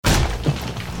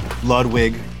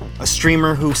Ludwig, a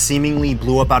streamer who seemingly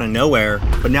blew up out of nowhere,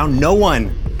 but now no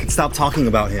one can stop talking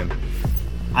about him.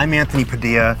 I'm Anthony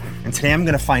Padilla, and today I'm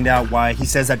gonna find out why he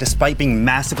says that despite being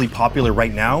massively popular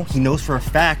right now, he knows for a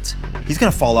fact he's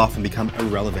gonna fall off and become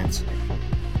irrelevant.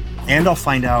 And I'll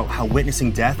find out how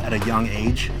witnessing death at a young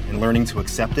age and learning to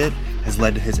accept it has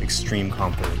led to his extreme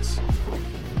confidence.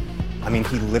 I mean,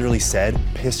 he literally said,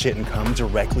 piss, shit, and cum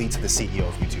directly to the CEO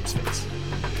of YouTube's face.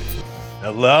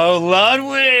 Hello,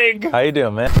 Ludwig! How you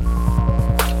doing, man?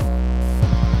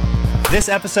 This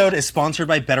episode is sponsored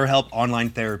by BetterHelp Online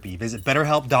Therapy. Visit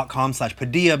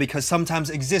betterhelp.com/Padilla because sometimes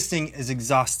existing is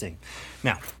exhausting.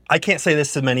 Now, I can't say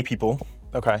this to many people,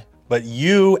 Okay. but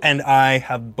you and I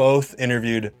have both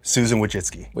interviewed Susan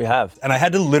Wojcicki. We have. And I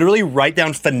had to literally write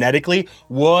down phonetically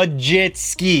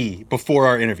Wojcicki before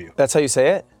our interview. That's how you say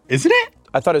it? Isn't it?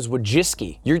 I thought it was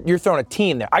Wojcicki. You're throwing a T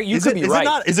in there. You Is could it, be is right. it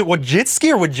not? Is it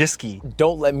Wojcicki or Wojcicki?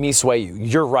 Don't let me sway you.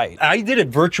 You're right. I did it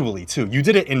virtually too. You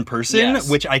did it in person, Yes.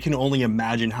 which I can only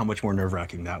imagine how much more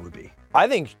nerve-wracking that would be. I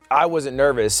think I wasn't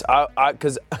nervous.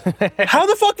 Because How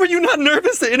the fuck were you not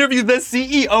nervous to interview the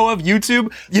CEO of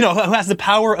YouTube? You know, who has the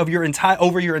power of your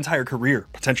entire career,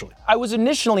 potentially. I was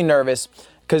initially nervous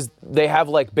because they have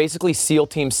like basically SEAL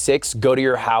Team 6 go to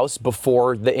your house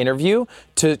before the interview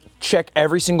to check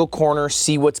every single corner,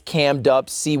 see what's cammed up,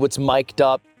 see what's mic'd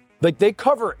up. Like they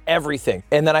cover everything.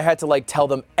 And then I had to like tell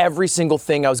them every single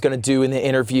thing I was gonna do in the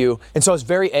interview. And so I was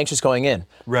very anxious going in.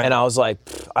 Right. And I was like,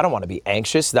 I don't wanna be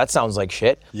anxious. That sounds like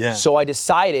shit. Yeah. So I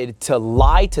decided to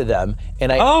lie to them and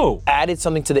I Oh. added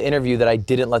something to the interview that I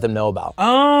didn't let them know about.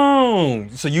 Oh,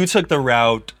 so you took the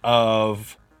route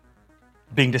of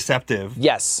being deceptive.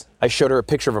 Yes, I showed her a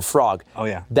picture of a frog. Oh,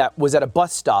 yeah. That was at a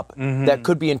bus stop that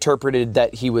could be interpreted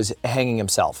that he was hanging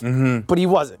himself. But he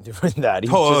wasn't doing that. He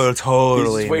was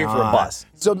Totally just waiting for a not. bus.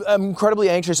 So I'm incredibly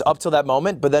anxious up till that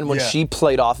moment, but then when Yeah. she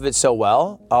played off of it so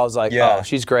well, I was like, Yeah. oh,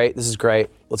 she's great, this is great,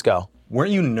 let's go.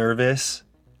 Weren't you nervous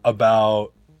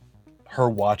about her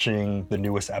watching the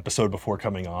newest episode before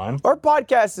coming on? Our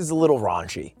podcast is a little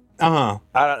raunchy. Uh-huh.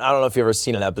 I don't know if you've ever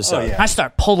seen an episode. Oh, yeah. I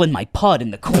start pulling my pud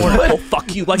in the corner. Oh,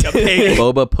 fuck you like a pig.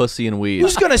 Boba, pussy, and weed.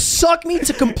 Who's gonna suck me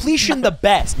to completion the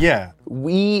best? Yeah.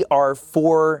 We are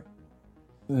four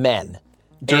men.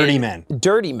 Dirty And men.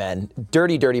 Dirty men,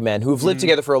 dirty men who have lived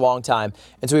together for a long time.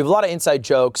 And so we have a lot of inside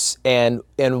jokes and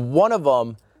one of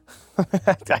them,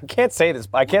 I can't say this,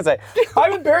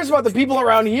 I'm embarrassed about the people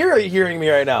around here hearing me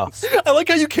right now. I like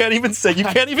how you can't even say, you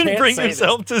can't even can't bring say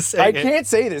yourself to say I it. can't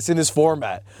say this in this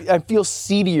format. I feel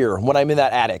seedier when I'm in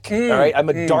that attic, all right? I'm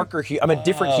a darker, I'm a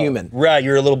different human. Right,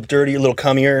 you're a little dirty, a little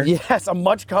cummier. Yes, I'm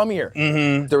much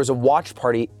cummier. There was a watch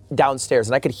party downstairs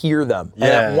and I could hear them. And Yeah.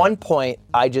 at one point,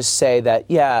 I just say that,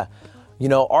 yeah, you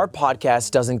know, our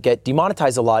podcast doesn't get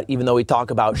demonetized a lot, even though we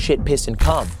talk about shit, piss, and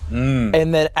cum.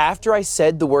 And then after I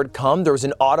said the word cum, there was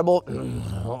an audible,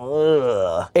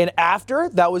 ugh. And after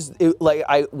that was, like,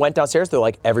 I went downstairs, they're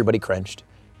like, everybody cringed.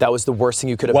 That was the worst thing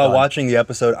you could have While done. watching the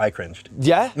episode, I cringed.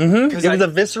 Yeah? It was a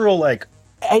visceral, like,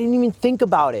 I didn't even think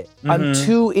about it. I'm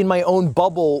too in my own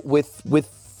bubble with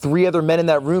three other men in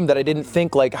that room that I didn't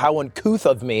think like how uncouth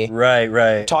of me.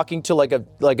 right. Talking to like a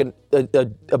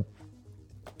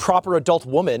proper adult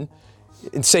woman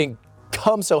and saying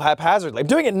come so haphazardly. I'm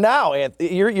doing it now,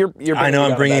 Anthony. You're I know,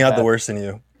 I'm bringing bringing out the worst in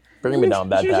you. Bringing me down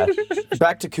bad path.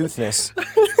 Back to couthness.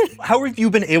 How have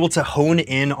you been able to hone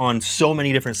in on so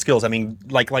many different skills? I mean,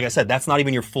 like I said, that's not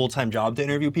even your full-time job to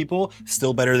interview people,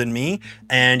 still better than me.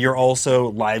 And you're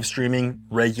also live streaming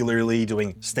regularly,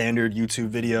 doing standard YouTube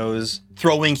videos,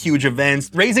 throwing huge events,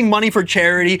 raising money for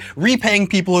charity, repaying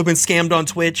people who've been scammed on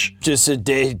Twitch. Just a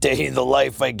day in the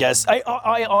life, I guess.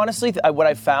 I honestly, what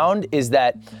I found is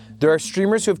that there are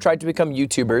streamers who have tried to become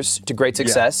YouTubers to great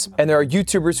success, and there are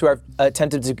YouTubers who have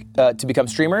attempted to become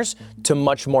streamers to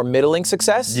much more middling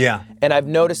success. Yeah. And I've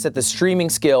noticed that the streaming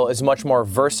skill is much more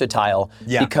versatile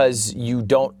because you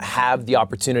don't have the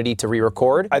opportunity to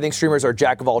re-record. I think streamers are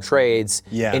jack of all trades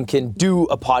and can do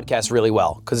a podcast really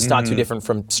well because it's not too different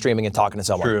from streaming and talking to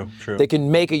someone. True. They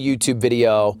can make a YouTube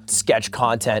video, sketch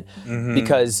content,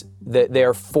 because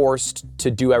they're forced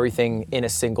to do everything in a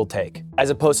single take.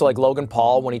 As opposed to like Logan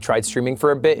Paul when he tried streaming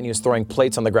for a bit and he was throwing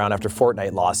plates on the ground after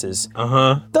Fortnite losses.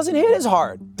 Doesn't hit as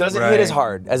hard. Doesn't hit as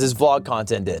hard as his vlog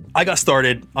content did. I got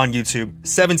started on YouTube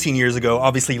 17 years ago.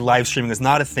 Obviously, live streaming was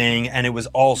not a thing, and it was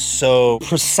all so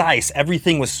precise.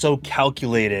 Everything was so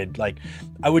calculated. Like,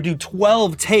 I would do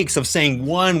 12 takes of saying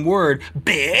one word,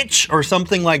 bitch, or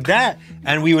something like that,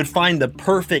 and we would find the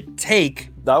perfect take.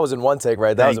 That was in one take,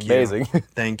 right? That was amazing.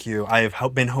 Thank you. I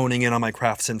have been honing in on my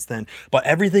craft since then. But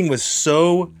everything was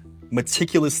so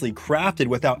meticulously crafted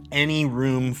without any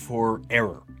room for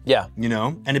error. Yeah. You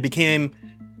know? And it became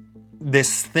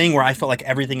this thing where I felt like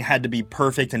everything had to be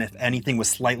perfect, and if anything was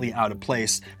slightly out of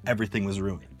place, everything was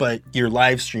ruined. But you're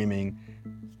live streaming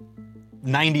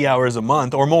 90 hours a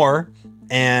month or more,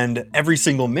 and every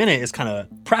single minute is kind of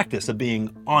practice of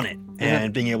being on it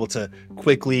and being able to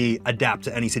quickly adapt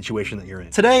to any situation that you're in.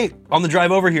 Today, on the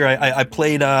drive over here, I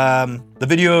played the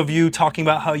video of you talking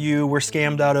about how you were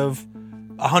scammed out of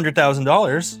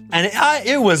 $100,000, and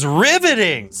it was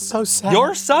riveting. So sad.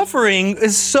 Your suffering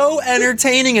is so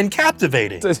entertaining and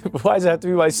captivating. Why does it have to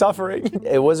be my suffering?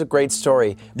 It was a great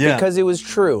story Yeah. because it was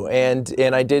true, and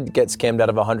I did get scammed out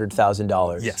of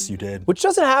 $100,000. Yes, you did. Which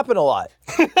doesn't happen a lot.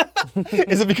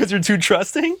 Is it because you're too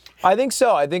trusting? I think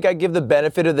so. I think I give the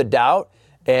benefit of the doubt,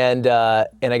 and I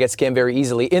get scammed very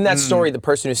easily. In that story, the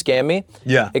person who scammed me,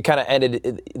 it kind of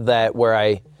ended that where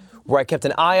I kept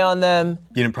an eye on them.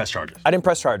 You didn't press charges. I didn't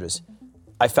press charges.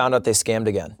 I found out they scammed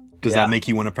again. Does that make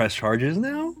you want to press charges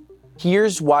now?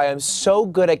 Here's why I'm so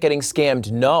good at getting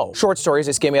scammed. No. Short stories,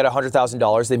 they scammed me out of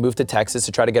 $100,000. They moved to Texas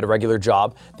to try to get a regular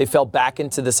job. They fell back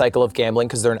into the cycle of gambling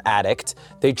because they're an addict.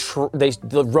 They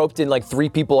roped in like 3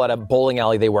 people at a bowling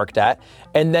alley they worked at.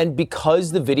 And then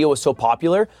because the video was so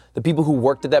popular, the people who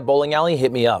worked at that bowling alley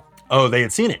hit me up. Oh, they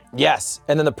had seen it. Yes.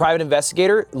 And then the private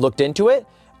investigator looked into it,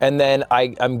 and then I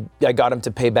got him to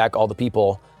pay back all the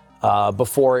people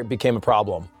before it became a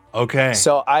problem. Okay.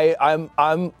 So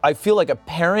I feel like a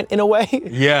parent in a way.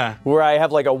 Yeah. Where I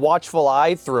have like a watchful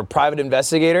eye through a private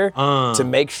investigator to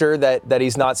make sure that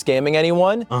he's not scamming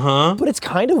anyone. But it's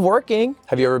kind of working.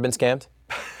 Have you ever been scammed?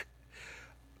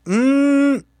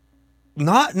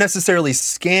 Not necessarily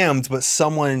scammed, but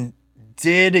someone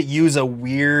did use a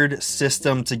weird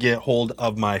system to get hold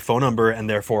of my phone number and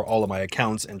therefore all of my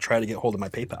accounts and try to get hold of my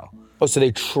PayPal. Oh, so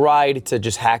they tried to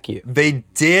just hack you. They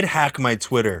did hack my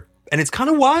Twitter. And it's kind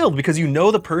of wild because you know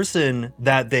the person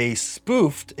that they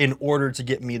spoofed in order to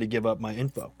get me to give up my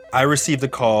info. I received a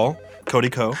call, Cody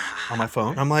Co, on my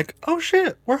phone. I'm like, oh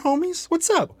shit, we're homies,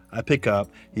 what's up? I pick up,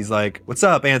 he's like, what's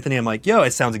up, Anthony? I'm like, yo,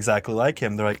 it sounds exactly like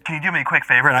him. They're like, can you do me a quick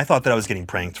favor? And I thought that I was getting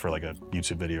pranked for like a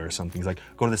YouTube video or something. He's like,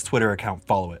 go to this Twitter account,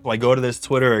 follow it. So I go to this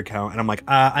Twitter account and I'm like,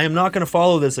 I am not gonna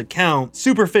follow this account.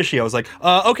 Super fishy. I was like,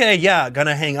 okay, yeah,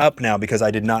 gonna hang up now because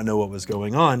I did not know what was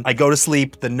going on. I go to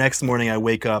sleep, the next morning I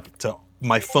wake up to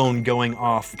my phone going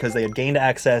off because they had gained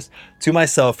access to my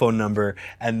cell phone number.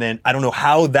 And then I don't know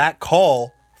how that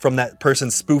call from that person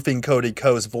spoofing Cody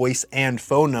Co's voice and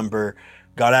phone number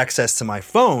got access to my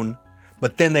phone,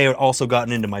 but then they had also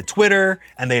gotten into my Twitter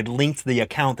and they had linked the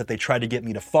account that they tried to get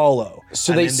me to follow.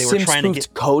 So and they then were trying to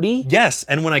get Cody? Yes,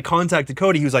 and when I contacted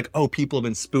Cody, he was like, oh, people have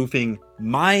been spoofing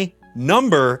my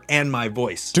number and my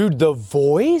voice. Dude, the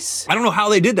voice? I don't know how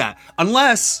they did that,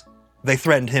 unless they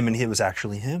threatened him and it was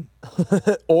actually him.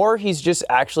 Or he's just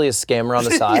actually a scammer on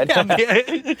the side.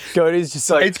 Yeah, Cody's just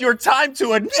like, it's your time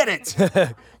to admit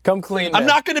it. come clean, I'm man.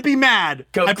 not gonna be mad,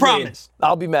 Come I clean. promise.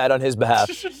 I'll be mad on his behalf.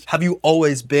 Have you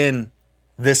always been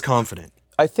this confident?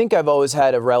 I think I've always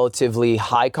had a relatively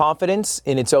high confidence,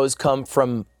 and it's always come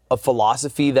from a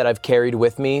philosophy that I've carried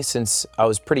with me since I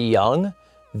was pretty young,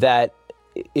 that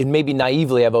it maybe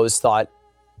naively I've always thought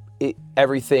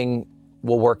everything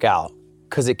will work out,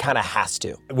 because it kind of has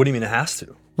to. What do you mean it has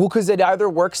to? Well, because it either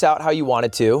works out how you want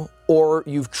it to, or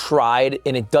you've tried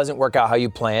and it doesn't work out how you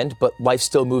planned, but life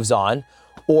still moves on,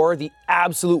 or the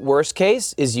absolute worst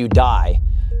case is you die,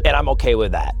 and I'm okay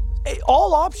with that.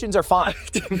 All options are fine.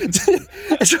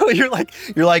 So you're like,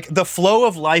 the flow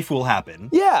of life will happen.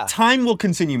 Yeah. Time will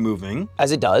continue moving.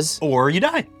 As it does. Or you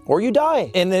die. Or you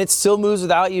die. And then it still moves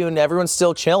without you and everyone's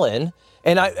still chilling.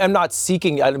 And I'm not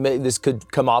seeking, this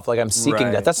could come off like I'm seeking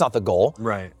Right. that. That's not the goal.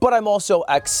 Right. But I'm also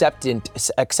accepting.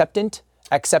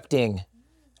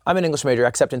 I'm an English major.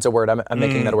 Acceptance a word. I'm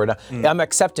making that a word now. I'm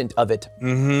acceptant of it,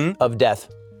 of death.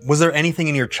 Was there anything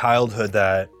in your childhood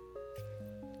that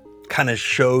kind of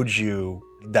showed you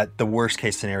that the worst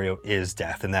case scenario is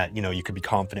death, and that, you know, you could be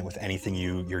confident with anything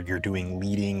you're doing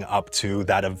leading up to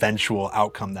that eventual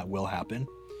outcome that will happen?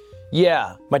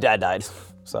 Yeah, my dad died.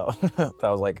 So I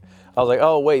was like,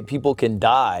 oh wait, people can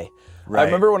die. Right. I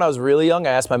remember when I was really young, I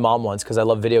asked my mom once, because I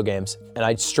love video games, and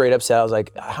I straight up said, I was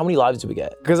like, how many lives did we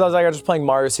get? Because I was like, I was just playing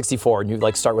Mario 64, and you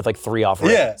like start with like 3 off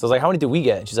rip. Yeah. So I was like, how many did we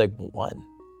get? And she's like, 1.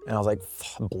 And I was like,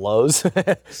 blows.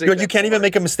 You're like, you can't even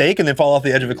make a mistake and then fall off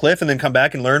the edge of a cliff and then come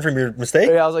back and learn from your mistake?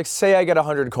 Yeah, I was like, say I get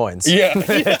 100 coins. Yeah.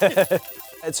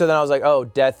 And so then I was like, oh,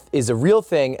 death is a real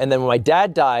thing. And then when my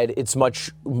dad died, it's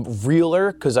much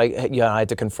realer, because I had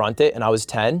to confront it, and I was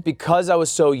 10. Because I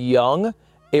was so young,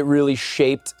 it really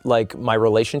shaped like my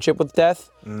relationship with death.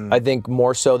 I think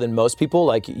more so than most people,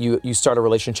 like you start a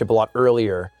relationship a lot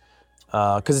earlier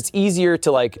because it's easier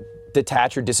to like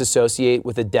detach or disassociate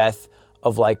with the death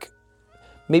of like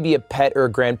maybe a pet or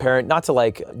a grandparent, not to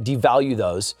like devalue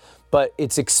those, but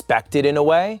it's expected in a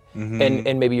way,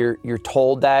 and maybe you're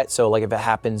told that. So like if it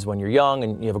happens when you're young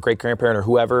and you have a great grandparent or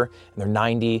whoever, and they're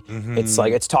 90, it's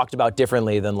like it's talked about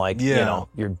differently than like you know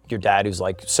your dad who's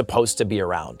like supposed to be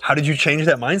around. How did you change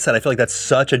that mindset? I feel like that's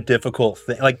such a difficult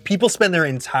thing. Like people spend their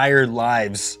entire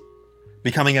lives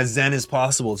becoming as zen as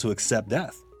possible to accept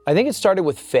death. I think it started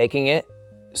with faking it.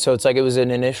 So it's like it was an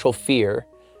initial fear,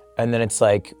 and then it's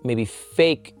like maybe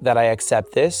fake that I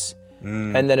accept this,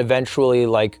 and then eventually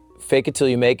like fake it till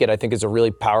you make it, I think is a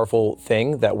really powerful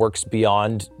thing that works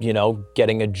beyond, you know,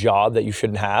 getting a job that you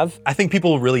shouldn't have. I think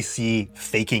people really see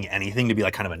faking anything to be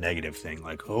like kind of a negative thing.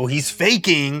 Like, oh, he's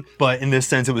faking. But in this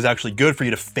sense, it was actually good for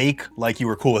you to fake like you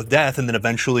were cool with death. And then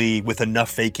eventually with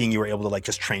enough faking, you were able to like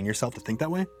just train yourself to think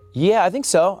that way. Yeah, I think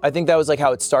so. I think that was like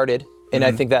how it started. And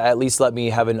I think that at least let me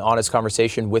have an honest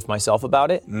conversation with myself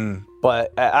about it.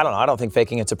 But I don't know, I don't think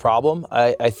faking it's a problem.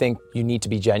 I think you need to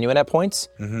be genuine at points.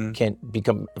 Can't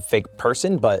become a fake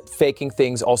person, but faking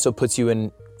things also puts you in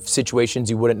situations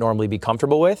you wouldn't normally be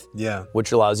comfortable with. Yeah.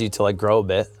 Which allows you to like grow a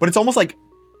bit. But it's almost like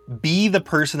be the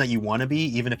person that you want to be,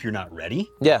 even if you're not ready.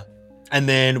 Yeah. And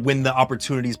then when the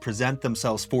opportunities present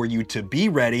themselves for you to be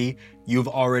ready, you've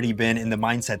already been in the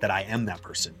mindset that I am that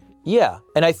person. Yeah,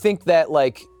 and I think that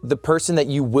like the person that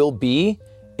you will be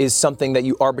is something that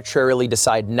you arbitrarily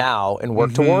decide now and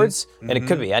work towards, and it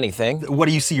could be anything. What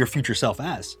do you see your future self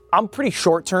as? I'm pretty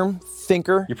short-term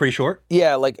thinker. You're pretty short?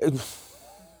 Yeah, like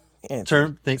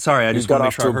Sorry, I just got want to make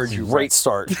off sure I to heard a you. great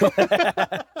start.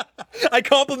 I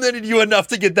complimented you enough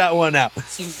to get that one out.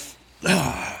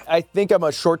 I think I'm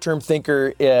a short-term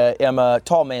thinker. I'm a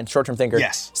tall man, short-term thinker.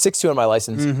 Yes. 6'2" on my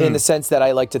license, in the sense that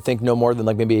I like to think no more than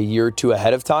like maybe a year or two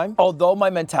ahead of time. Although my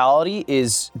mentality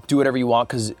is do whatever you want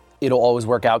because it'll always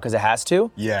work out because it has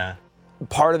to. Yeah.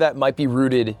 Part of that might be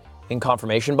rooted in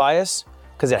confirmation bias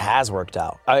because it has worked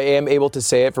out. I am able to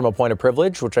say it from a point of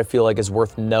privilege, which I feel like is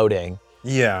worth noting.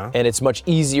 Yeah. And it's much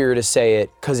easier to say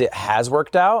it because it has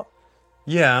worked out.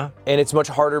 Yeah. And it's much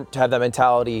harder to have that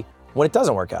mentality when it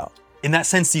doesn't work out. In that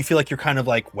sense, do you feel like you're kind of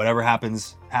like whatever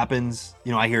happens, happens?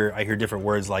 You know, I hear different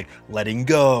words like letting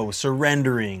go,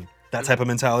 surrendering, that type of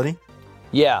mentality.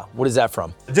 Yeah, what is that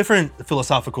from? Different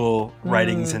philosophical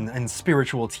writings and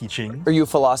spiritual teaching. Are you a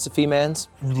philosophy mans?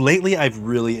 Lately, I've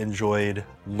really enjoyed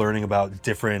learning about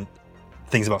different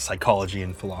things about psychology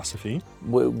and philosophy.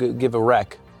 Give a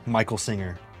rec. Michael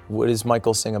Singer. What does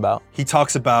Michael sing about? He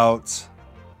talks about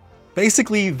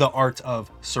basically the art of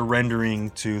surrendering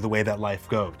to the way that life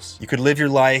goes. You could live your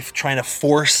life trying to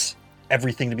force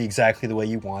everything to be exactly the way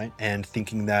you want and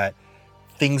thinking that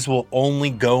things will only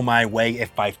go my way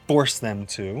if I force them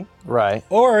to. Right.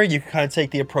 Or you can kind of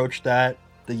take the approach that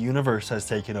the universe has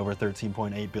taken over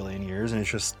 13.8 billion years and it's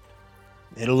just,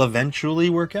 it'll eventually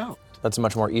work out. That's a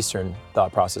much more Eastern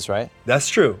thought process, right? That's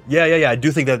true. Yeah. I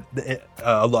do think that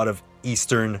a lot of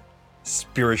Eastern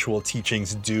spiritual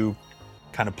teachings do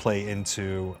kind of play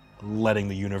into letting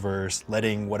the universe,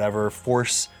 letting whatever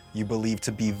force you believe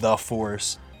to be the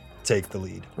force take the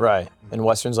lead. Right. And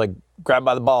Western's like, grab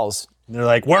by the balls. And they're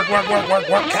like, work,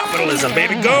 capitalism,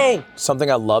 baby, go! Something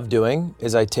I love doing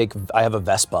is I have a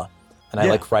Vespa, and I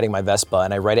like riding my Vespa,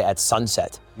 and I ride it at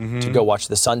sunset to go watch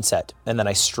the sunset, and then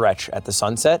I stretch at the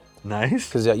sunset. Nice.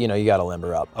 Because, you know, you gotta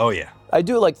limber up. Oh, yeah. I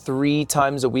do it like 3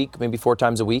 times a week, maybe 4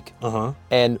 times a week.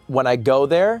 And when I go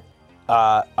there,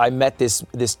 I met this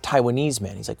Taiwanese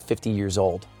man. He's like 50 years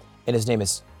old, and his name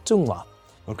is Zhonghua.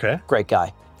 Okay. Great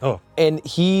guy. Oh. And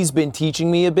he's been teaching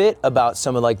me a bit about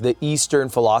some of like the Eastern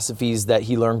philosophies that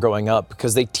he learned growing up,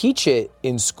 because they teach it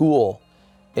in school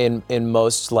in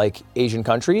most like Asian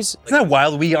countries. Isn't that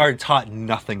wild? We are taught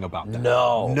nothing about that.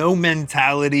 No. No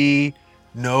mentality,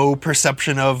 no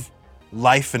perception of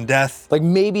life and death. Like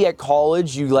maybe at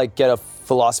college you like get a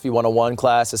philosophy 101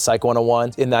 class, a psych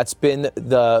 101, and that's been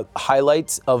the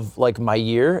highlights of like my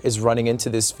year, is running into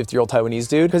this 50-year-old Taiwanese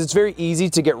dude, because it's very easy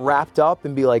to get wrapped up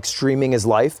and be like streaming his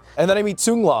life. And then I meet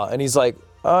Zhonghua and he's like,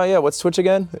 oh yeah, what's Twitch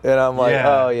again? And I'm like,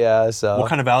 Yeah. oh yeah, so. What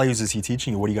kind of values is he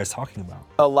teaching you? What are you guys talking about?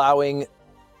 Allowing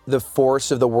the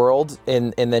force of the world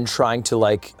and then trying to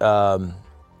like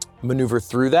maneuver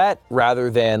through that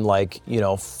rather than like, you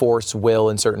know, force will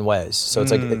in certain ways. So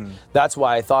it's like, that's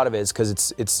why I thought of it, is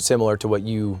because it's similar to what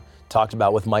you talked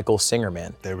about with Michael Singer,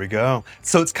 man. There we go.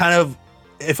 So it's kind of,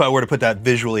 if I were to put that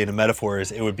visually into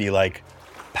metaphors, it would be like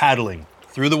paddling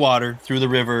through the water, through the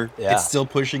river. Yeah. It's still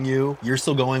pushing you. You're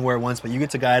still going where it wants, but you get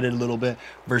to guide it a little bit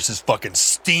versus fucking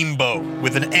steamboat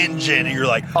with an engine. And you're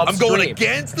like, I'm going Upstream.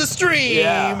 against the stream.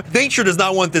 Yeah. Nature does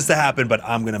not want this to happen, but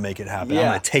I'm going to make it happen. I'm Yeah.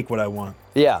 going to take what I want.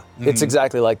 Yeah, it's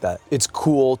exactly like that. It's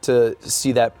cool to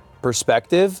see that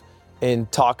perspective and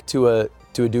talk to a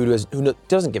dude who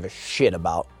doesn't give a shit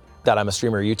about that I'm a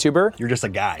streamer or YouTuber. You're just a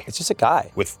guy It's just a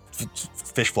guy with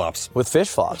fish flops. with fish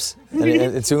flops.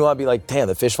 and soon I'll be like, damn,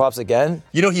 the fish flops again?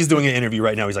 You know, he's doing an interview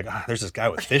right now. He's like, there's this guy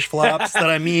with fish flops that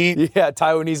I meet. Yeah,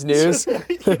 Taiwanese news.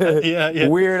 Yeah.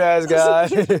 Weird ass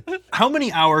guy. How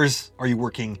many hours are you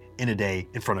working in a day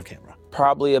in front of camera?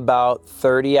 Probably about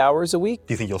 30 hours a week.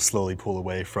 Do you think you'll slowly pull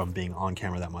away from being on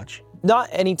camera that much? Not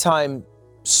anytime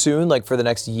soon, like for the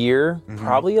next year.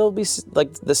 Probably it'll be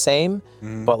like the same,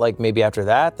 but like maybe after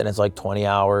that, then it's like 20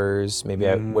 hours. Maybe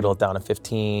I whittle it down to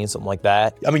 15, something like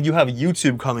that. I mean, you have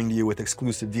YouTube coming to you with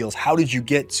exclusive deals. How did you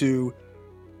get to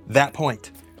that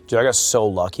point? Dude, I got so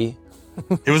lucky.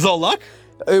 It was all luck?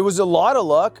 It was a lot of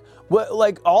luck. What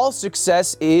like all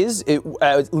success is,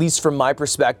 at least from my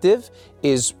perspective,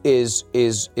 is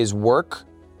work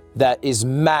that is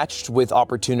matched with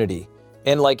opportunity.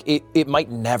 And like it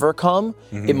might never come.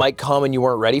 It might come and you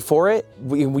weren't ready for it.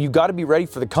 You got to be ready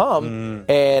for the come.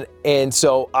 And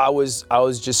so I was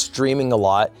just streaming a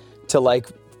lot to like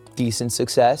decent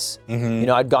success. You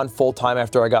know, I'd gone full time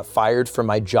after I got fired from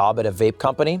my job at a vape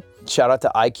company. Shout out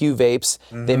to IQ Vapes.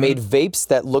 They made vapes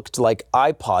that looked like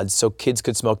iPods so kids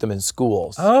could smoke them in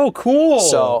schools. Oh, cool.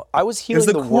 So I was healing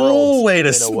It's the the world cool way to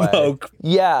in a way. smoke.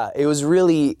 Yeah, it was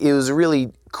really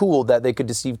cool that they could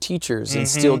deceive teachers and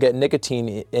still get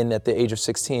nicotine in at the age of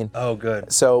 16. Oh,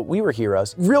 good. So we were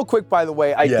heroes. Real quick, by the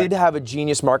way, I did have a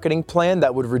genius marketing plan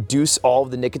that would reduce all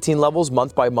of the nicotine levels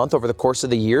month by month over the course of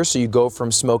the year. So you go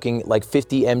from smoking like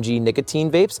 50 mg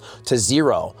nicotine vapes to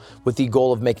 0 with the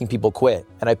goal of making people quit.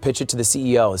 And I pitch it to the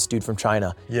CEO, this dude from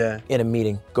China, in a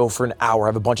meeting. Go for an hour,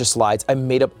 have a bunch of slides. I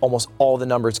made up almost all the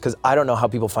numbers because I don't know how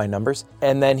people find numbers.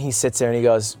 And then he sits there and he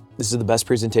goes, this is the best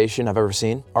presentation I've ever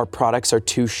seen. Our products are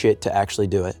too shit to actually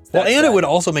do it. Well, and it would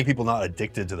also make people not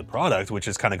addicted to the product, which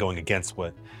is kind of going against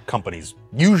what companies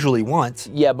usually want.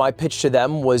 Yeah, my pitch to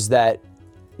them was that,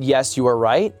 yes, you are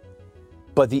right,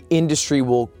 but the industry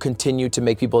will continue to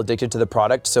make people addicted to the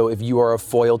product. So if you are a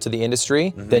foil to the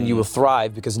industry, then you will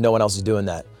thrive because no one else is doing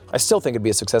that. I still think it'd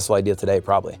be a successful idea today,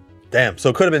 probably. Damn, so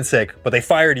it could have been sick, but they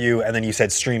fired you and then you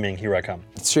said streaming, here I come.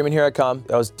 Streaming, here I come.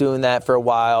 I was doing that for a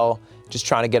while, just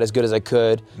trying to get as good as I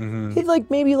could. Hit like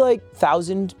maybe like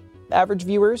 1,000 average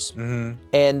viewers.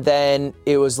 And then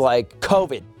it was like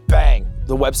COVID, bang,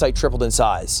 the website tripled in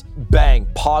size. Bang,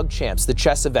 PogChamps, the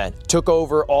chess event, took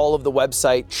over all of the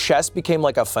website. Chess became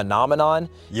like a phenomenon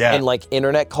in like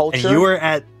internet culture. And you were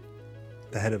at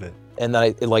the head of it. And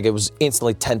then it was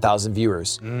instantly 10,000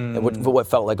 viewers, and what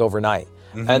felt like overnight.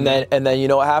 And then you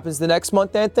know what happens the next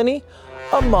month, Anthony?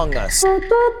 Among Us.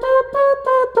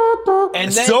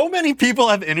 And then So many people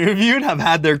I've interviewed have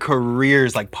had their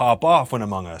careers like pop off when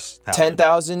Among Us happened.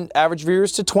 10,000 average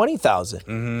viewers to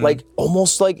 20,000. Like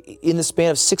almost like in the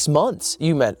span of 6 months.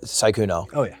 You met Saikuno.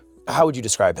 Oh yeah. How would you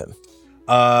describe him?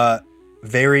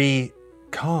 Very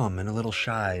calm and a little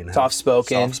shy. And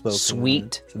Soft-spoken, soft-spoken.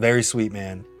 sweet. Very sweet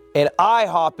man. And I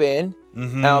hop in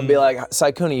and I'll be like,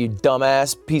 Saikuno, you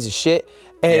dumbass piece of shit.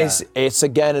 And it's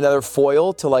again another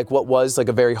foil to like what was like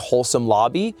a very wholesome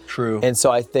lobby. True. And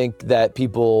so I think that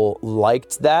people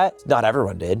liked that. Not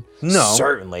everyone did. No.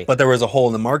 Certainly. But there was a hole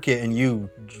in the market and you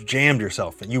jammed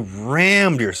yourself and you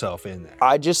rammed yourself in there.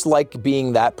 I just like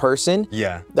being that person.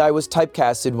 Yeah. I was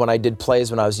typecasted when I did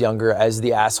plays when I was younger as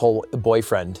the asshole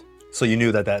boyfriend. So you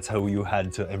knew that that's who you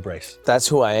had to embrace. That's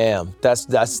who I am. That's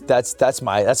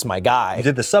my guy. You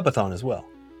did the subathon as well.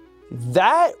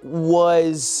 That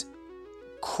was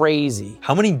crazy.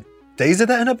 How many days did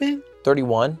that end up being?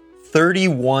 31.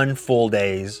 31 full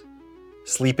days.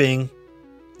 Sleeping,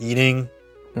 eating,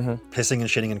 pissing and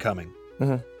shitting and coming.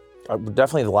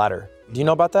 Definitely the latter. Do you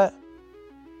know about that?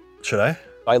 Should I?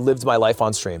 I lived my life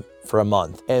on stream for a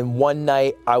month. And one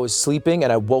night I was sleeping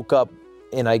and I woke up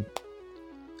and I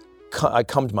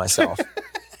cummed myself.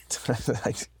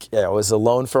 I was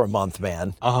alone for a month,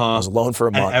 man. I was alone for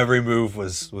a month. And every move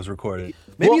was recorded.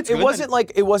 Maybe Well, it's it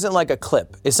good wasn't like a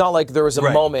clip. It's not like there was a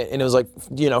Right. moment and it was like,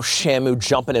 you know, Shamu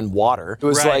jumping in water. It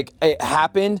was Right. like it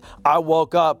happened. I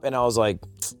woke up and I was like,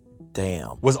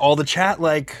 damn. Was all the chat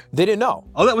like, They didn't know.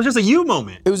 oh, that was just a you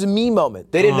moment? It was a me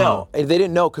moment. They didn't know. And they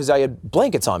didn't know because I had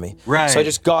blankets on me. Right. So I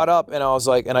just got up and I was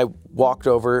like, and I walked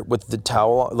over with the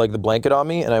towel, like the blanket on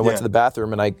me, and I went Yeah. to the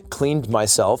bathroom and I cleaned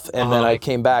myself, and then I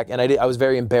came back and I was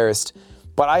very embarrassed.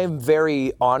 But I am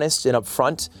very honest and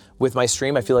upfront with my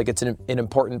stream. I feel like it's an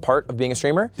important part of being a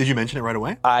streamer. Did you mention it right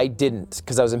away? I didn't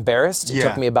because I was embarrassed. It Yeah.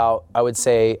 took me about, I would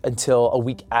say, until a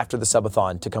week after the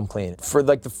subathon to come clean. For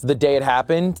like the day it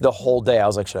happened, the whole day I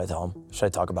was like, should I tell them? Should I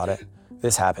talk about it?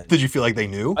 This happened. Did you feel like they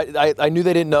knew? I knew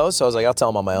they didn't know, so I was like, I'll tell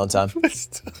them on my own time.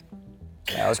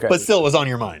 Yeah, it was great. But still, it was on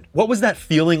your mind. What was that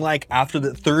feeling like after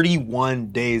the 31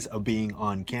 days of being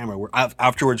on camera?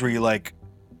 Afterwards, were you like,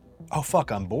 oh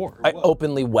fuck, I'm bored? I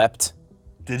openly wept.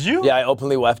 Did you? Yeah, I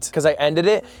openly wept because I ended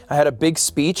it. I had a big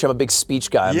speech. I'm a big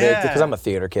speech guy. Yeah. Because I'm a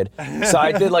theater kid. So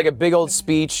I did like a big old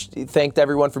speech, thanked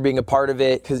everyone for being a part of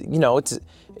it. Because, you know,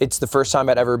 it's the first time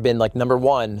I'd ever been like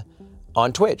 #1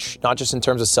 on Twitch, not just in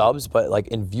terms of subs, but like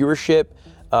in viewership.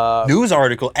 News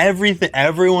article, everything,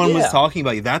 everyone was Yeah. talking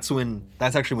about you. That's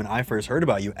actually when I first heard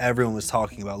about you. Everyone was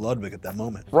talking about Ludwig at that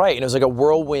moment. Right, and it was like a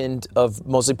whirlwind of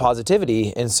mostly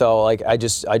positivity. And so like I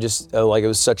just like it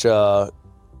was such a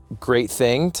great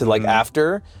thing to like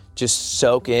after just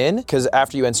soak in, because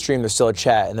after you end stream there's still a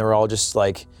chat and they were all just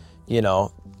like, you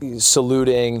know,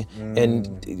 saluting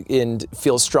and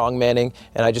feel strongmanning,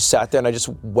 and I just sat there and I just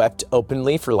wept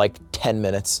openly for like 10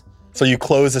 minutes. So you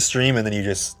closed the stream and then you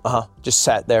just... Just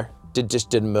sat there,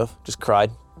 didn't move, just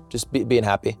cried, just being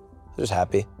happy, just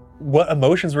happy. What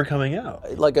emotions were coming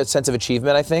out? Like a sense of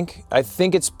achievement, I think. I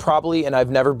think it's probably, and I've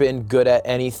never been good at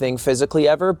anything physically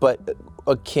ever, but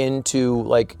akin to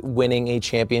like winning a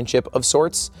championship of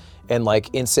sorts, and like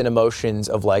instant emotions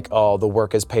of like, oh, the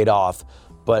work has paid off.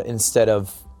 But instead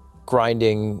of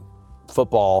grinding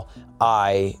football,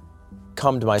 I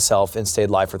come to myself and stayed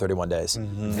live for 31 days.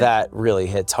 That really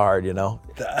hits hard, you know?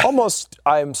 Almost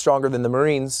I'm stronger than the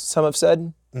Marines, some have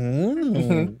said.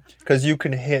 Because you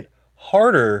can hit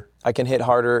harder. I can hit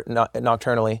harder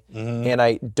nocturnally, and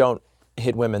I don't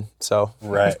hit women, so.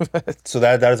 Right. So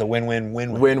that is a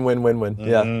win-win-win-win. Win.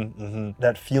 Yeah.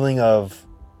 That feeling of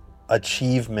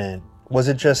achievement, was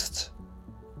it just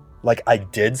like I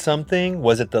did something?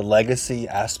 Was it the legacy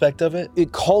aspect of it?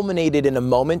 It culminated in a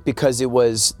moment because it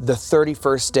was the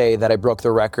 31st day that I broke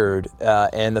the record,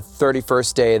 and the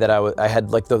 31st day that I had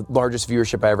like the largest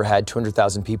viewership I ever had,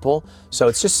 200,000 people. So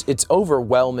it's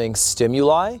overwhelming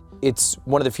stimuli. It's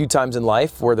one of the few times in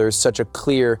life where there's such a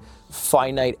clear,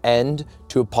 finite end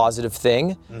to a positive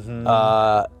thing.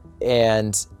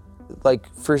 And like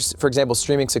for example,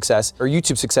 streaming success or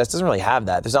YouTube success doesn't really have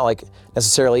that. There's not like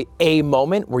necessarily a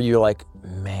moment where you're like,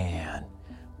 man,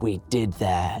 we did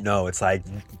that. No, it's like,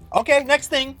 okay, next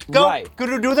thing, go. Right. Go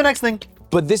do the next thing.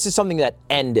 But this is something that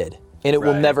ended, and it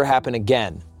will Right. never happen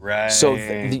again. Right. So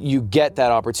you get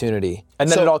that opportunity. And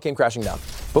then So- it all came crashing down.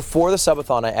 Before the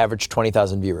subathon, I averaged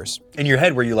 20,000 viewers. In your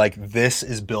head, were you like, this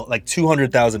is built, like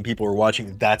 200,000 people were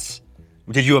watching,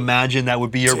 did you imagine that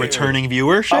would be your returning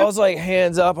viewership? I was like,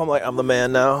 hands up. I'm like, I'm the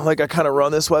man now. Like, I kind of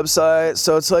run this website.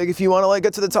 So it's like, if you want to like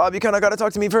get to the top, you kind of got to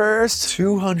talk to me first.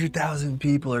 200,000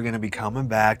 people are gonna be coming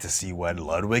back to see what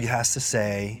Ludwig has to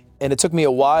say. And it took me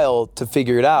a while to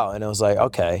figure it out. And I was like,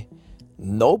 okay,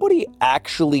 nobody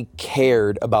actually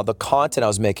cared about the content I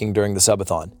was making during the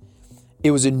subathon.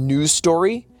 It was a news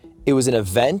story. It was an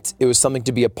event. It was something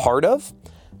to be a part of.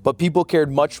 But people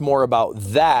cared much more about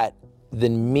that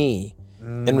than me.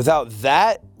 And without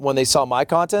that, when they saw my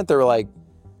content, they were like,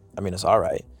 I mean, it's all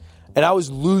right. And I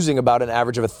was losing about an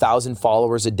average of 1,000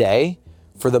 followers a day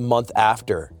for the month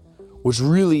after, which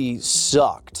really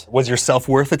sucked. Was your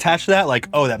self-worth attached to that? Like,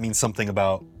 oh, that means something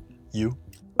about you?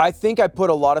 I think I put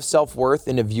a lot of self-worth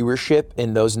into viewership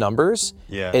in those numbers.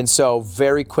 Yeah. And so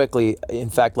very quickly,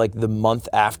 in fact, like the month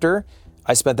after,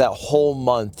 I spent that whole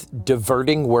month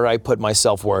diverting where I put my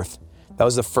self-worth. That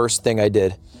was the first thing I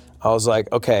did. I was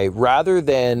like, okay, rather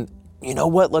than, you know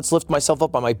what, let's lift myself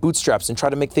up by my bootstraps and try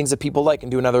to make things that people like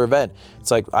and do another event. It's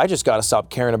like, I just got to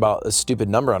stop caring about a stupid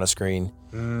number on a screen.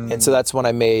 And so that's when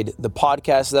I made the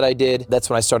podcast that I did. That's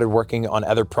when I started working on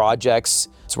other projects.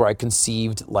 It's where I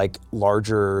conceived like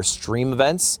larger stream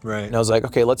events. Right. And I was like,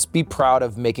 okay, let's be proud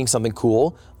of making something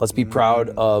cool. Let's be proud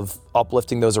of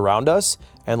uplifting those around us.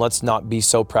 And let's not be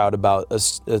so proud about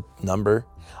a number.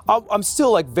 I'm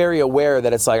still like very aware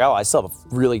that it's like, oh, I still have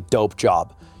a really dope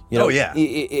job. You know, Oh, yeah.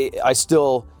 I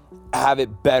still have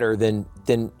it better than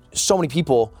so many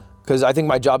people, because I think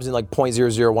my job's in like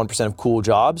 0.001% of cool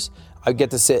jobs. I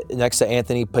get to sit next to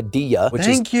Anthony Padilla, which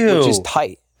Thank is you.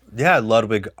 tight. Yeah,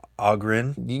 Ludwig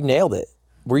Ogren. You nailed it.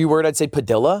 Were you worried I'd say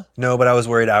Padilla? No, but I was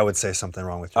worried I would say something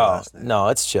wrong with your Oh, last name. no,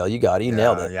 it's chill. You got it. You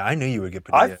nailed it. Yeah, I knew you would get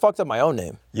I Padilla. fucked up my own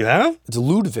name. You have? It's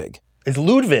Ludwig. It's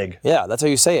Ludwig. Yeah, that's how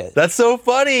you say it. That's so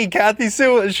funny. Kathy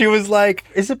Sue, she was like,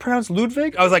 is it pronounced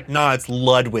Ludwig? I was like, nah, it's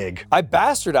Ludwig. I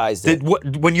bastardized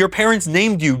it. When your parents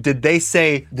named you, did they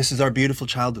say, this is our beautiful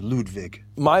child, Ludwig?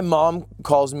 My mom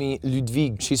calls me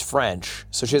Ludwig. She's French,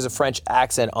 so she has a French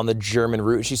accent on the German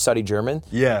root. She studied German.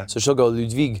 Yeah. So she'll go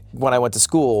Ludwig. When I went to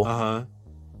school,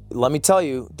 let me tell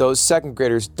you, those second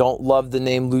graders don't love the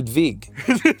name Ludwig.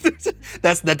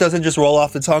 That doesn't just roll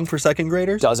off the tongue for second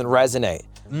graders? Doesn't resonate.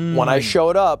 When I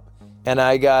showed up and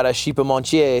I got a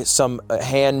chipementier, some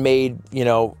handmade,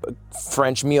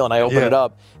 French meal, and I opened it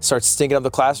up, starts stinking up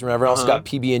the classroom. Everyone else got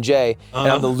PB&J, and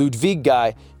I'm the Ludwig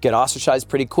guy, get ostracized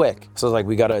pretty quick. So I was like,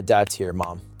 we gotta adapt here,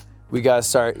 Mom. We gotta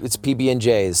start, it's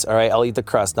PB&Js, all right? I'll eat the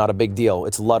crust, not a big deal.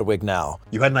 It's Ludwig now.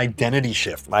 You had an identity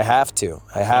shift. I have to.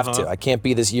 I can't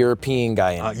be this European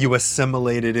guy anymore. You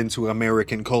assimilated into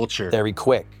American culture. Very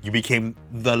quick. You became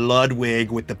the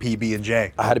Ludwig with the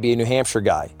PB&J. I had to be a New Hampshire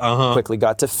guy. Quickly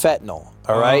got to fentanyl,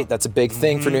 all right? That's a big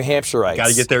thing for New Hampshireites. Got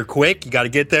to get there quick. You got to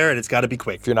get there, and it's got to be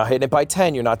quick. If you're not hitting it by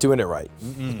 10, you're not doing it right.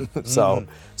 So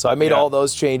I made all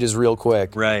those changes real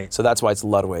quick. Right. So that's why it's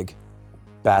Ludwig.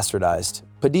 Bastardized.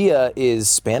 Padilla is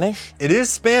Spanish? It is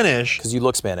Spanish. Because you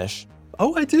look Spanish.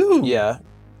 Oh, I do. Yeah.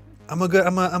 I'm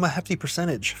a hefty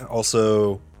percentage.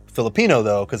 Also Filipino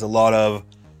though, because a lot of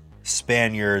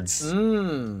Spaniards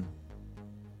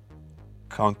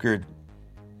conquered.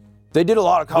 They did a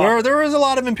lot of conquering. There was a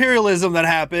lot of imperialism that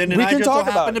happened, and We I can just so talk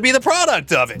about happened it. to be the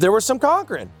product of it. There was some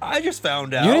conquering. I just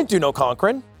found out. You didn't do no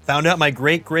conquering. Found out my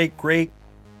great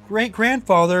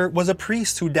grandfather was a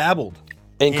priest who dabbled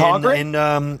In conquering?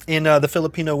 in the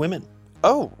Filipino women.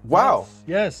 Oh, wow.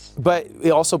 Yes. But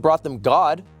it also brought them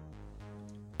God,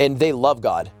 and they love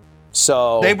God.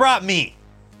 So They brought me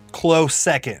close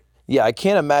second. yeah, I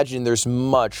can't imagine there's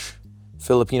much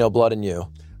Filipino blood in you.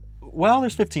 Well,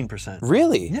 there's 15%.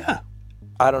 Really? Yeah.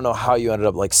 I don't know how you ended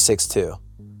up like 6'2".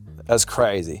 That's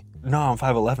crazy. No, I'm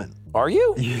 5'11". Are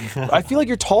you? Yeah. I feel like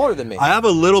you're taller than me. I have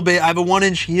a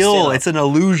 1-inch heel. Stand up. It's an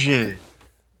illusion.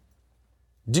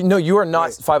 No, you are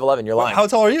not 5'11". You're lying. How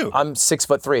tall are you? I'm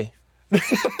 6'3".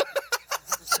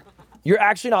 You're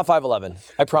actually not 5'11".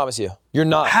 I promise you. You're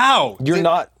not. How? You're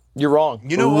not. You're wrong.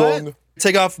 You know what?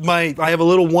 Take off I have a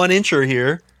little 1-incher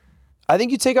here. I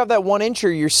think you take off that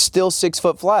 1-incher, you're still 6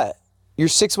 foot flat. You're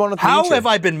 6'1" with the How incher. have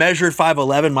I been measured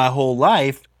 5'11" my whole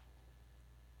life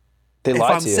They if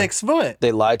lied I'm to you. 6 foot?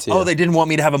 They lied to you. Oh, they didn't want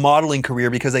me to have a modeling career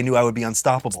because they knew I would be The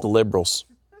unstoppable. liberals.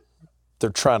 They're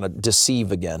trying to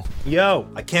deceive again. Yo,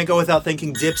 I can't go without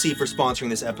thanking Dipsea for sponsoring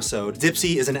this episode.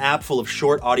 Dipsea is an app full of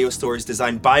short audio stories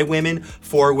designed by women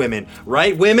for women.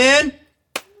 Right, women?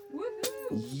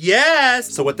 Yes!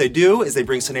 So what they do is they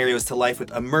bring scenarios to life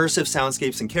with immersive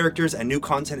soundscapes and characters, and new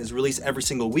content is released every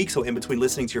single week, so in between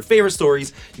listening to your favorite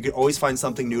stories, you can always find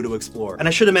something new to explore. And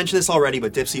I should have mentioned this already,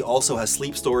 but Dipsea also has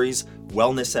sleep stories,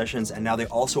 wellness sessions, and now they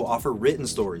also offer written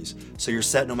stories, so you're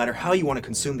set no matter how you want to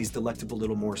consume these delectable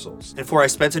little morsels. And for I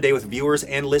spent a day with viewers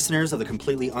and listeners of the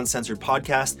completely uncensored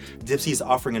podcast, Dipsea is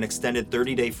offering an extended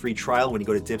 30-day free trial when you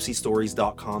go to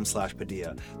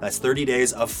dipseastories.com/Padilla. That's 30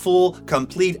 days of full,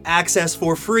 complete access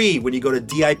for free when you go to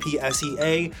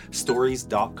DIPSEA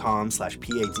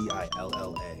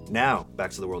stories.com/PADILLA. Now,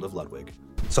 back to the world of Ludwig.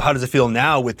 So how does it feel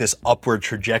now with this upward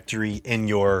trajectory in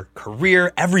your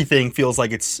career? Everything feels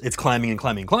like it's climbing and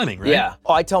climbing and climbing, right? Yeah.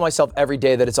 I tell myself every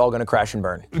day that it's all gonna crash and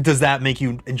burn. Does that make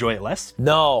you enjoy it less?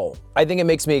 No. I think it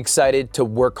makes me excited to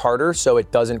work harder so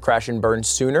it doesn't crash and burn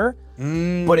sooner.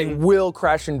 But it will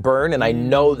crash and burn, and I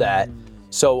know that.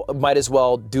 So might as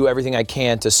well do everything I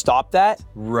can to stop that.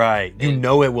 Right. You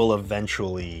know it will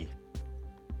eventually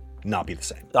not be the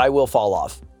same. I will fall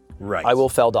off. Right. I will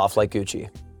fell off like Gucci,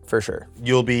 for sure.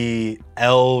 You'll be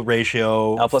L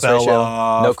ratio, L plus fell ratio,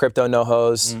 off. no crypto, no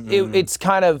hose. It's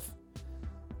kind of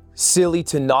silly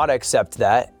to not accept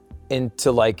that and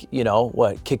to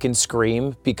kick and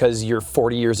scream because you're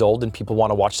 40 years old and people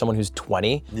want to watch someone who's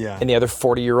 20 Yeah. and the other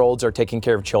 40-year-olds are taking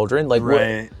care of children. Like,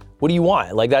 Right. what do you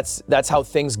want? Like, that's how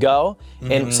things go.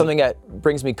 And something that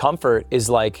brings me comfort is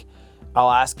like,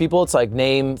 I'll ask people, it's like,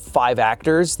 name 5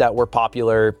 actors that were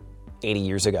popular 80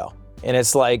 years ago. And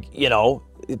it's like,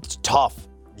 it's tough.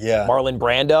 Yeah. Marlon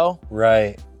Brando,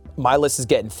 Right. my list is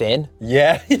getting thin.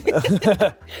 Yeah.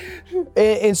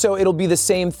 And so it'll be the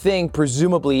same thing,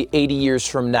 presumably 80 years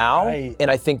from now. Right.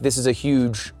 And I think this is a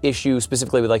huge issue,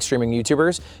 specifically with like streaming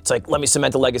YouTubers. It's like, let me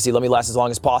cement a legacy, let me last as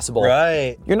long as possible.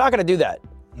 Right. You're not gonna do that.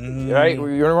 Right?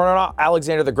 You're not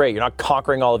Alexander the Great. You're not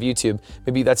conquering all of YouTube.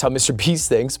 Maybe that's how Mr. Beast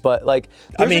thinks, but like,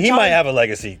 I mean, he might have a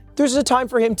legacy. there's a time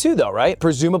for him too, though, right?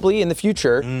 Presumably in the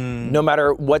future, no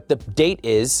matter what the date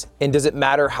is, and does it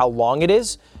matter how long it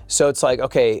is? So it's like,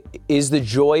 okay, is the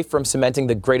joy from cementing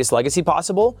the greatest legacy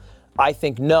possible? I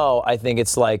think no. I think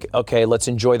it's like, okay, let's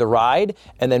enjoy the ride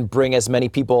and then bring as many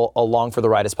people along for the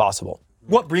ride as possible.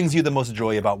 What brings you the most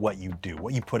joy about what you do,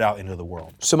 what you put out into the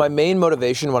world? So my main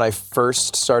motivation when I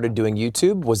first started doing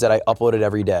YouTube was that I uploaded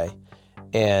every day.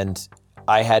 And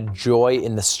I had joy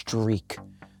in the streak,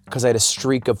 because I had a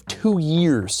streak of 2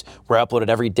 years where I uploaded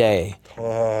every day.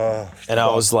 And I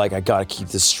was like, I gotta keep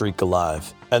this streak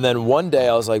alive. And then one day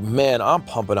I was like, man, I'm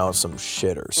pumping out some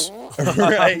shitters.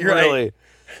 Right. Really.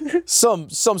 Some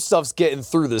stuff's getting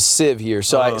through the sieve here.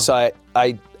 So I was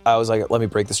like, let me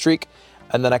break the streak.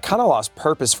 And then I kind of lost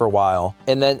purpose for a while.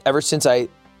 And then ever since I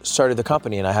started the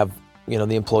company and I have,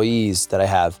 the employees that I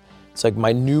have, it's like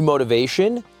my new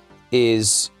motivation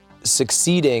is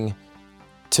succeeding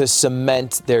to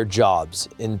cement their jobs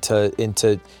into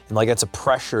and like that's a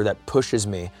pressure that pushes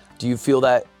me. Do you feel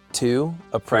that too?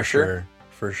 A pressure?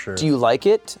 For sure. Do you like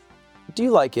it? Do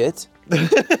you like it? I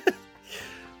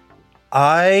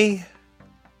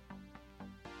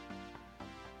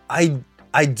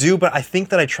do, but I think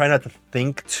that I try not to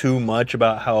think too much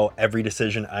about how every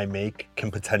decision I make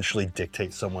can potentially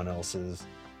dictate someone else's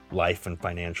life and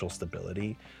financial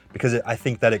stability, because I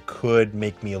think that it could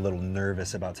make me a little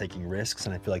nervous about taking risks,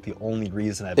 and I feel like the only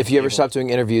reason I've If you ever stop doing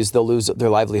interviews, they'll lose their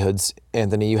livelihoods,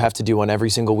 Anthony. You have to do one every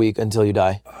single week until you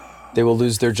die. They will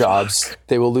lose their jobs. Fuck.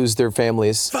 They will lose their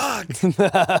families. Fuck!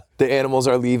 The animals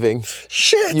are leaving.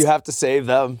 Shit! You have to save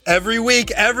them. Every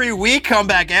week, come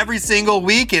back every single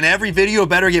week, and every video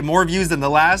better get more views than the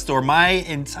last, or my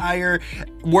entire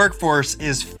workforce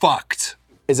is fucked.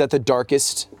 Is that the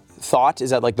darkest thought?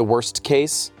 Is that like the worst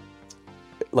case?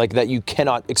 Like that you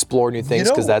cannot explore new things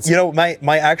because that's...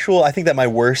 I think that my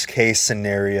worst case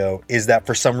scenario is that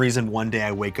for some reason one day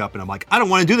I wake up and I'm like, I don't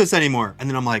want to do this anymore. And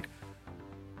then I'm like,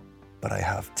 but I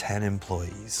have 10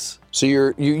 employees. So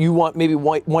you want maybe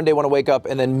one day want to wake up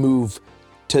and then move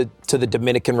to the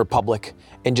Dominican Republic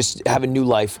and just have a new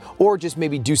life, or just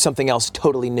maybe do something else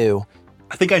totally new.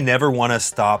 I think I never want to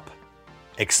stop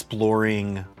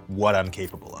exploring what I'm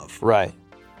capable of. Right.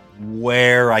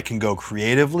 Where I can go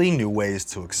creatively, new ways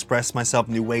to express myself,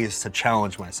 new ways to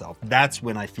challenge myself. That's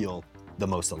when I feel the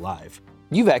most alive.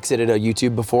 You've exited a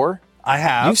YouTube before. I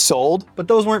have. You've sold. But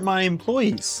those weren't my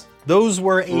employees. Those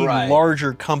were a Right.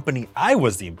 larger company. I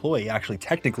was the employee, actually,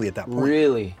 technically at that point.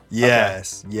 Really?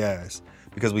 Yes, yes.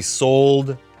 Because we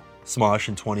sold Smosh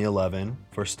in 2011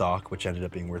 for stock, which ended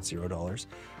up being worth $0.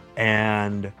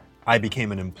 And I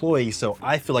became an employee, so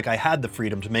I feel like I had the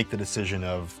freedom to make the decision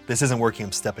of, this isn't working,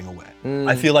 I'm stepping away.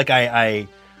 I feel like I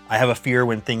have a fear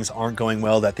when things aren't going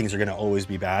well that things are gonna always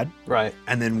be bad. Right.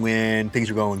 And then when things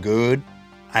are going good,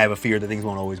 I have a fear that things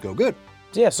won't always go good.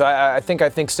 Yeah, so I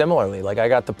think similarly. Like I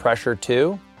got the pressure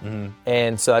too,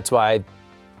 and so that's why,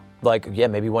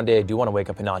 maybe one day I do want to wake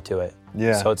up and not do it.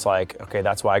 Yeah. So it's like, okay,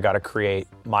 that's why I got to create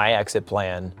my exit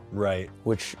plan, Right.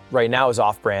 which right now is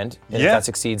off-brand. And if Yeah. that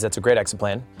succeeds, that's a great exit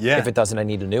plan. Yeah. If it doesn't, I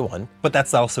need a new one. But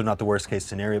that's also not the worst case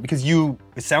scenario, because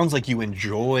it sounds like you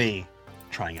enjoy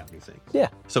trying out new things. Yeah.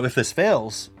 So if this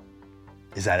fails,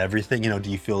 is that everything? Do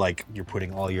you feel like you're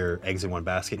putting all your eggs in one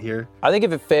basket here? I think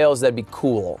if it fails, that'd be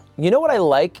cool. You know what I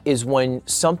like is when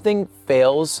something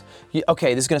fails.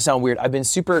 Okay, this is gonna sound weird. I've been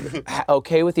super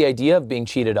okay with the idea of being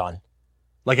cheated on.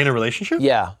 Like in a relationship?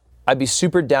 Yeah, I'd be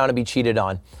super down to be cheated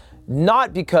on.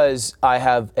 Not because I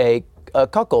have a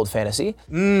cuckold fantasy,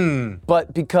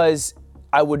 but because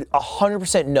I would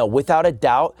 100% know, without a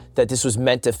doubt, that this was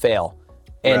meant to fail.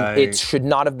 And Right. it should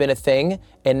not have been a thing,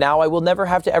 and now I will never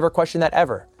have to ever question that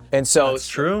ever. And so, That's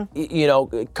true.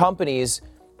 Companies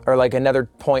are like another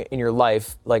point in your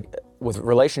life, like with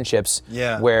relationships,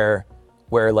 Yeah. where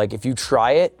like if you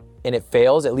try it and it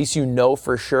fails, at least you know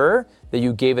for sure that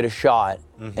you gave it a shot,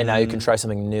 and now you can try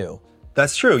something new.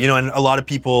 That's true. And a lot of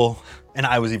people, and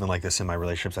I was even like this in my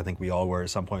relationships, I think we all were at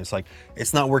some point. It's like,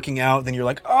 it's not working out, then you're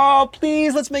like, oh,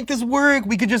 please, let's make this work.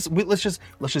 Let's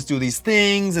just do these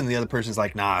things. And the other person's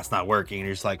like, nah, it's not working. And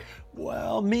you're just like,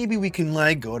 well, maybe we can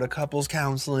go to couples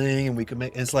counseling and we could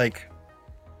make, it's like,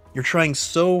 you're trying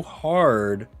so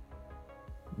hard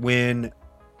when,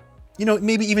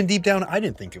 maybe even deep down, I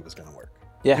didn't think it was gonna work.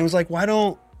 Yeah. And it was like, why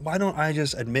don't I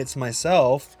just admit to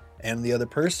myself and the other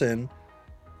person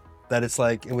that it's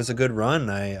like, it was a good run.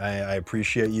 I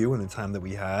appreciate you and the time that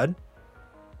we had.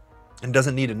 And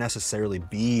doesn't need to necessarily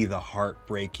be the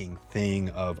heartbreaking thing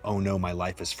of, oh no, my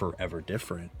life is forever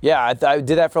different. Yeah, I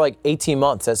did that for like 18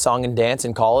 months at Song and Dance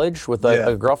in college with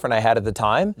a girlfriend I had at the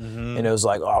time. And it was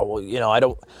like, oh,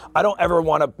 well, I don't ever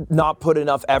want to not put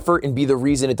enough effort and be the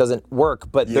reason it doesn't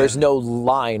work. But there's no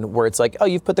line where it's like, oh,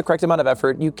 you've put the correct amount of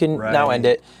effort, you can now end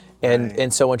it.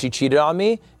 And so when she cheated on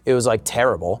me, it was like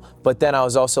terrible. But then I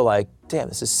was also like, damn,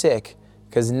 this is sick.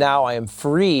 Because now I am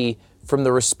free from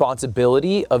the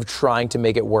responsibility of trying to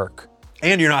make it work.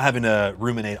 And you're not having to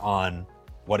ruminate on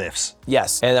what ifs.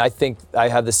 Yes, and I think I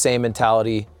have the same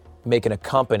mentality making a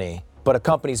company, but a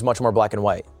company's much more black and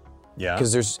white. Yeah.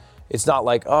 Because it's not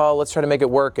like, oh, let's try to make it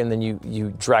work, and then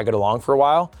you drag it along for a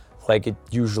while. Like, it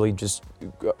usually just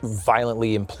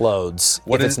violently implodes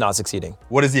if it's not succeeding.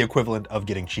 What is the equivalent of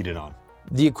getting cheated on?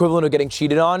 The equivalent of getting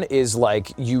cheated on is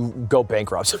like you go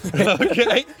bankrupt.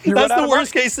 Okay, You that's run out the of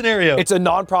worst money. case scenario. It's a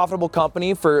non-profitable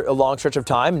company for a long stretch of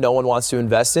time. No one wants to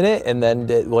invest in it, and then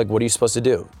like, what are you supposed to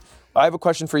do? I have a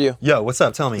question for you. Yo, what's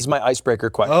up? Tell me. This is my icebreaker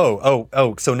question.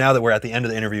 Oh, so now that we're at the end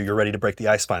of the interview, you're ready to break the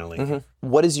ice finally.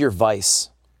 What is your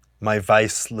vice? My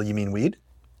vice, you mean weed?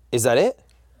 Is that it?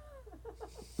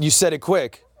 You said it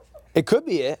quick. It could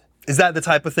be it. Is that the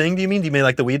type of thing, do you mean? Do you mean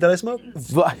like the weed that I smoke?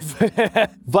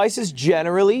 Vice is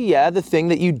generally, yeah, the thing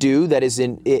that you do that is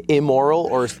immoral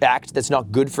or act that's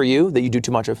not good for you, that you do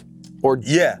too much of, or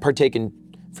Yeah. partake in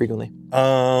frequently.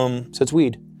 So it's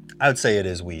weed. I would say it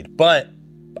is weed, but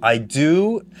I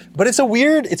do, but it's a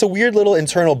weird little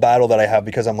internal battle that I have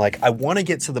because I'm like, I want to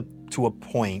get to a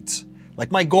point,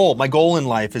 like my goal in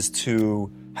life is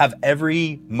to have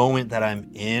every moment that I'm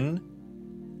in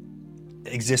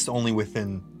exist only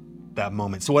within that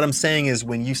moment. So what I'm saying is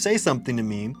when you say something to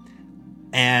me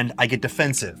and I get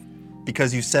defensive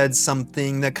because you said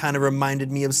something that kind of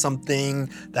reminded me of something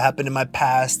that happened in my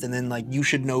past and then like you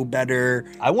should know better.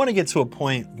 I want to get to a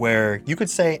point where you could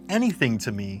say anything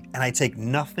to me and I take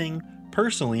nothing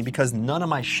personally because none of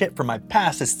my shit from my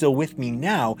past is still with me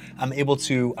now. I'm able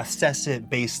to assess it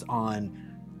based on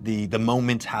the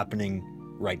moment happening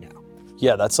right now.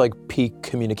 Yeah, that's like peak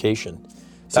communication.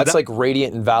 That's like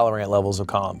Radiant and Valorant levels of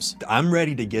comms. I'm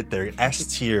ready to get there.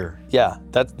 S tier. Yeah,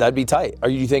 that'd be tight.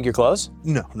 You think you're close?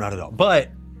 No, not at all.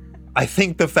 But I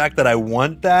think the fact that I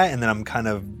want that and then I'm kind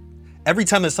of, every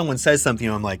time that someone says something,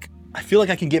 I'm like, I feel like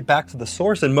I can get back to the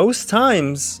source. And most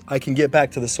times I can get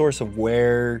back to the source of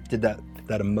where did that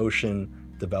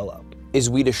emotion develop. Is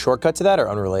weed a shortcut to that or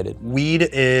unrelated? Weed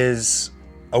is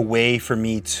a way for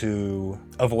me to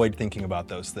avoid thinking about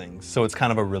those things. So it's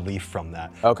kind of a relief from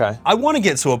that. Okay. I want to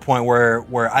get to a point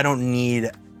where I don't need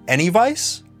any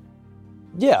vice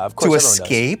Yeah, of course. to everyone does.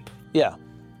 escape Yeah.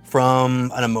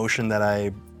 from an emotion that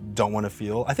I don't want to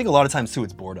feel. I think a lot of times too,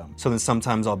 it's boredom. So then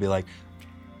sometimes I'll be like,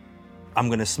 I'm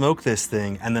gonna smoke this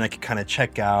thing and then I can kind of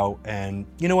check out and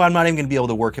you know what, I'm not even gonna be able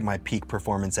to work at my peak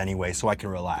performance anyway, so I can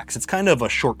relax. It's kind of a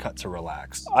shortcut to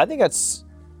relax. I think that's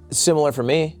similar for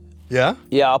me. Yeah?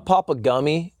 Yeah, I'll pop a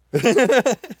gummy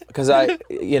because I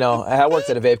worked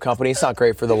at a vape company. It's not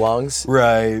great for the lungs.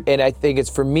 Right. And I think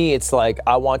for me, it's like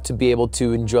I want to be able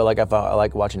to enjoy, like if I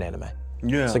like watching anime.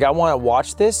 Yeah. It's like I want to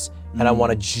watch this and I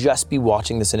want to just be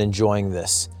watching this and enjoying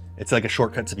this. It's like a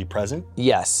shortcut to be present.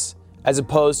 Yes. As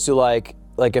opposed to like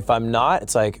if I'm not,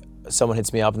 it's like someone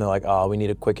hits me up and they're like, oh, we need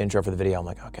a quick intro for the video. I'm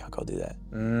like, okay, I'll go do that.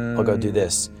 I'll go do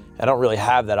this. I don't really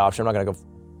have that option. I'm not gonna go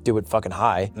do it fucking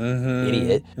high,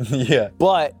 idiot. Yeah.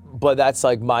 But that's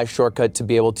like my shortcut to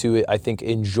be able to, I think,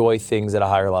 enjoy things at a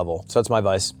higher level. So that's my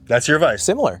vice. That's your vice.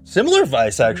 Similar. Similar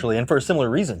vice, actually, and for a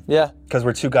similar reason. Yeah. Because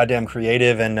we're too goddamn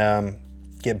creative and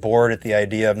get bored at the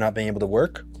idea of not being able to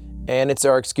work. And it's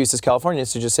our excuse as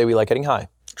Californians to just say we like getting high.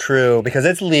 True, because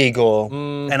it's legal,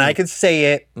 and I can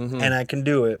say it, and I can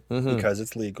do it because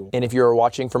it's legal. And if you're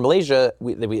watching from Malaysia,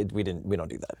 we don't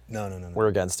do that. No. We're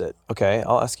against it. Okay,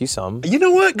 I'll ask you some. You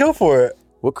know what? Go for it.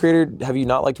 What creator have you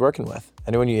not liked working with?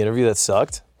 Anyone you interview that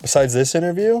sucked? Besides this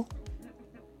interview?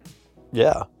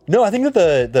 Yeah. No, I think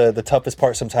that the toughest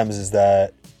part sometimes is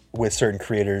that with certain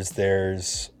creators,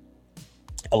 there's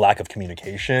a lack of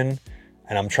communication.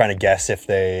 And I'm trying to guess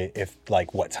if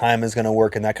like what time is gonna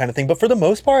work and that kind of thing. But for the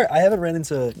most part, I haven't ran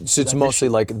into. So it's mostly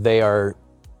like they are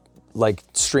like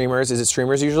streamers. Is it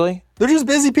streamers usually? They're just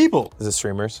busy people. Is it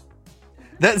streamers?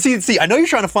 See, I know you're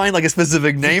trying to find like a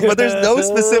specific name, but there's no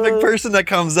specific person that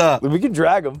comes up. We can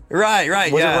drag him. Right,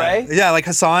 Was yeah. it Ray? Yeah, like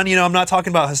Hassan, I'm not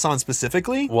talking about Hassan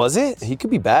specifically. Was it? He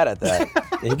could be bad at that.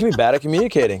 He could be bad at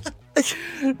communicating.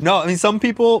 No, I mean, some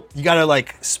people, you gotta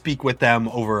like speak with them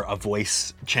over a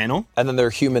voice channel. And then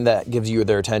they're human that gives you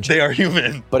their attention. They are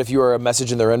human. But if you are a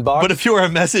message in their inbox, But if you are a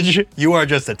message, you are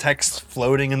just a text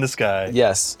floating in the sky.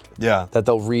 yes, Yeah. that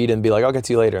they'll read and be like, I'll get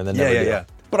to you later, and then never do.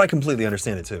 But I completely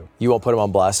understand it too. You won't put them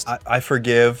on blast. I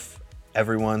forgive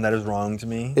everyone that has wronged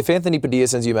me. If Anthony Padilla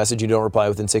sends you a message, you don't reply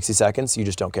within 60 seconds, you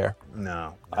just don't care.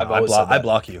 No. I've always said that. I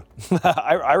block you.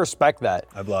 I respect that.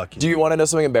 I block you. Do you want to know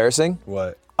something embarrassing?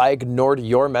 What? I ignored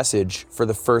your message for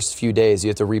the first few days. You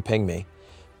have to re-ping me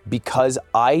because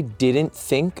I didn't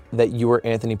think that you were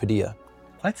Anthony Padilla.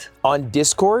 What? On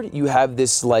Discord, you have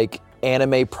this like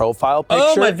anime profile picture.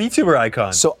 Oh, my VTuber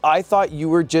icon. So I thought you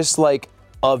were just like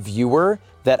a viewer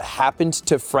that happened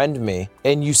to friend me,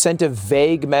 and you sent a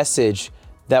vague message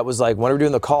that was like, when are we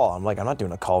doing the call? I'm like, I'm not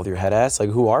doing a call with your head ass. Like,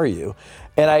 who are you?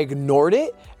 And I ignored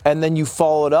it, and then you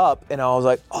followed up, and I was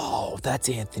like, oh, that's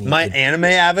Anthony. my anime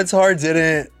avatar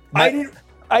didn't.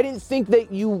 I didn't think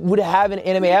that you would have an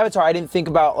anime avatar. I didn't think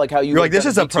about like how you. You're like, this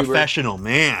is a VTuber. professional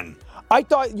man. I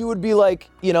thought you would be like,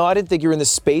 I didn't think you were in the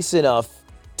space enough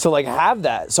to like have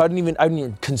that. So I didn't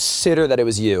even consider that it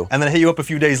was you. And then I hit you up a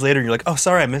few days later, and you're like, oh,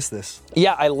 sorry, I missed this.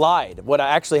 Yeah, I lied. What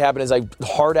actually happened is I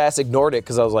hard ass ignored it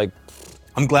because I was like,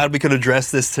 I'm glad we could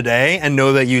address this today and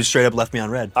know that you straight up left me on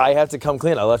red. I have to come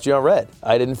clean. I left you on red.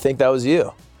 I didn't think that was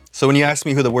you. So when you asked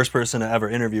me who the worst person to ever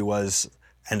interview was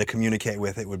and to communicate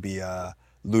with, it would be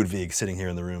Ludwig sitting here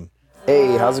in the room.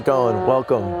 Hey, how's it going?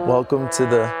 Welcome to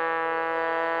the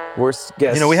worst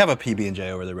guest. We have a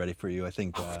PB&J over there ready for you. I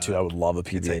think. Dude, I would love a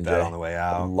PB&J. Take that on the way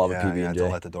out. I would love Yeah, a PB&J. yeah,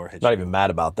 don't let the door hit Not you. even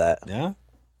mad about that. Yeah?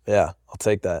 Yeah, I'll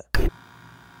take that.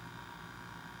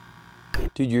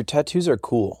 Dude, your tattoos are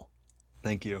cool.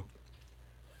 Thank you.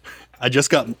 I just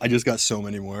got so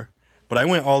many more. But I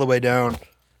went all the way down.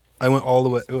 I went all the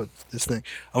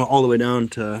way down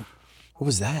to What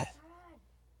was that?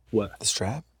 what? The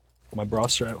strap? My bra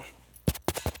strap. What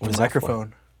The is that for?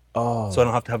 microphone. Oh. So I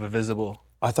don't have to have it visible.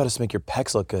 I thought it's to make your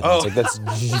pecs look good. Oh. I was like, that's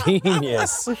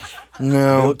genius.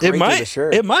 No. look great through the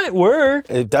shirt. It might work.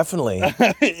 Definitely.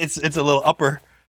 it's a little upper.